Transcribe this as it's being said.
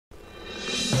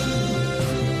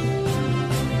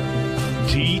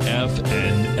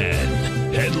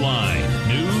TFNN. Headline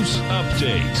News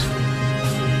Update.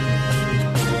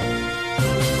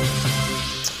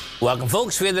 Welcome,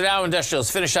 folks. We had the Dow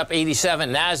Industrials finish up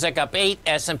 87, NASDAQ up 8,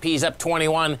 S&P's up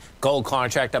 21, gold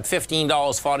contract up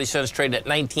 $15.40, traded at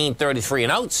 $19.33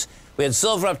 an ounce. We had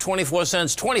silver up 24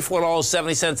 cents,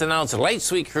 $24.70 an ounce. Light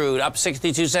sweet crude up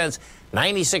 62 cents,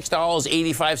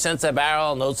 $96.85 a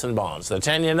barrel. Notes and bonds. The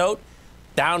 10-year note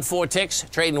down 4 ticks,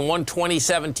 trading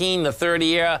 120.17. The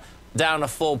 30-year down a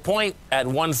full point at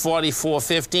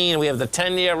 144.15. We have the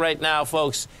 10-year right now,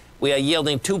 folks. We are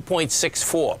yielding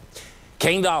 2.64.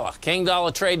 King dollar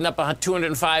trading up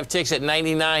 205 ticks at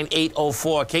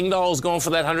 99.804. King dollar is going for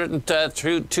that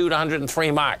 102 to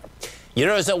 103 mark.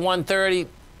 Euro is at 130.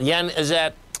 Yen is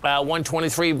at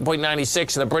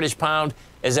 123.96, and the British pound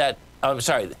is at,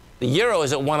 the euro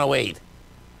is at 108.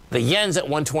 The yen's at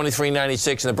 123.96,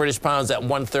 and the British pound's at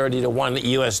 130 to 1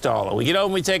 US dollar. We get over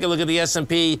and we take a look at the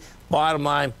S&P. Bottom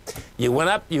line, you went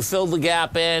up, you filled the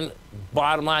gap in.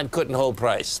 Bottom line, couldn't hold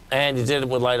price, and you did it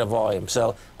with lighter volume.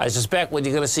 So I suspect what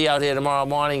you're going to see out here tomorrow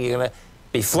morning, you're going to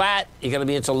be flat. You're going to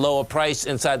be into lower price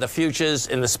inside the futures,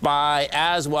 in the SPY,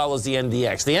 as well as the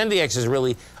NDX. The NDX is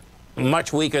really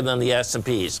much weaker than the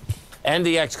S&Ps.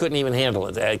 NDX couldn't even handle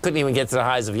it. It couldn't even get to the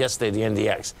highs of yesterday, the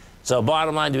NDX. So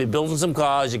bottom line, to be building some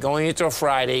cars, you're going into a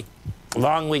Friday,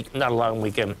 long week, not a long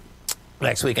weekend.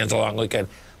 Next weekend's a long weekend.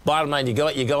 Bottom line,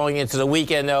 you're going into the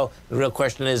weekend, though. The real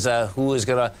question is who is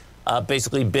going to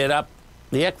basically bid up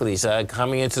the equities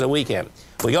coming into the weekend.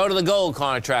 We go to the gold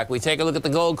contract. We take a look at the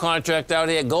gold contract out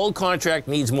here. Gold contract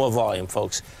needs more volume,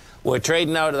 folks. We're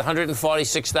trading out at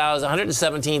 146,000,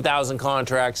 117,000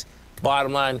 contracts.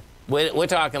 Bottom line, we're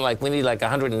talking like we need like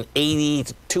 180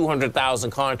 to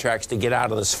 200,000 contracts to get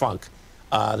out of this funk,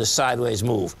 this sideways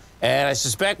move. And I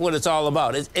suspect what it's all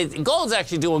about. Gold's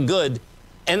actually doing good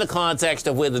in the context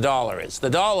of where the dollar is. The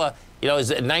dollar,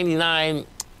 is at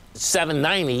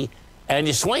 99.790, and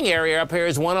your swing area up here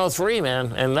is 103,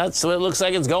 man, and that's what it looks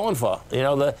like it's going for.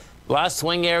 The last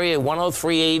swing area,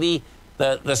 103.80.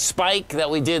 The spike that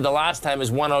we did the last time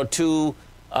is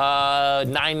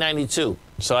 102.992.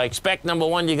 So I expect, number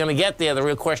one, you're going to get there. The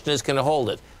real question is, can it hold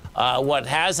it? What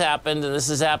has happened, and this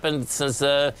has happened since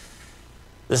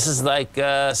this is like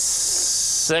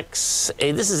this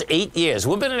is 8 years.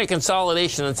 We've been in a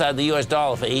consolidation inside the U.S.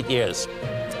 dollar for 8 years.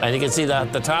 And you can see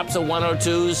that the tops are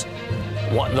 102s,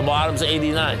 the bottoms are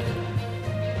 89.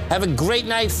 Have a great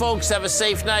night, folks. Have a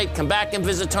safe night. Come back and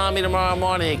visit Tommy tomorrow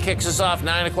morning. It kicks us off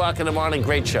 9 o'clock in the morning.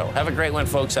 Great show. Have a great one,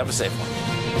 folks. Have a safe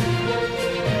one.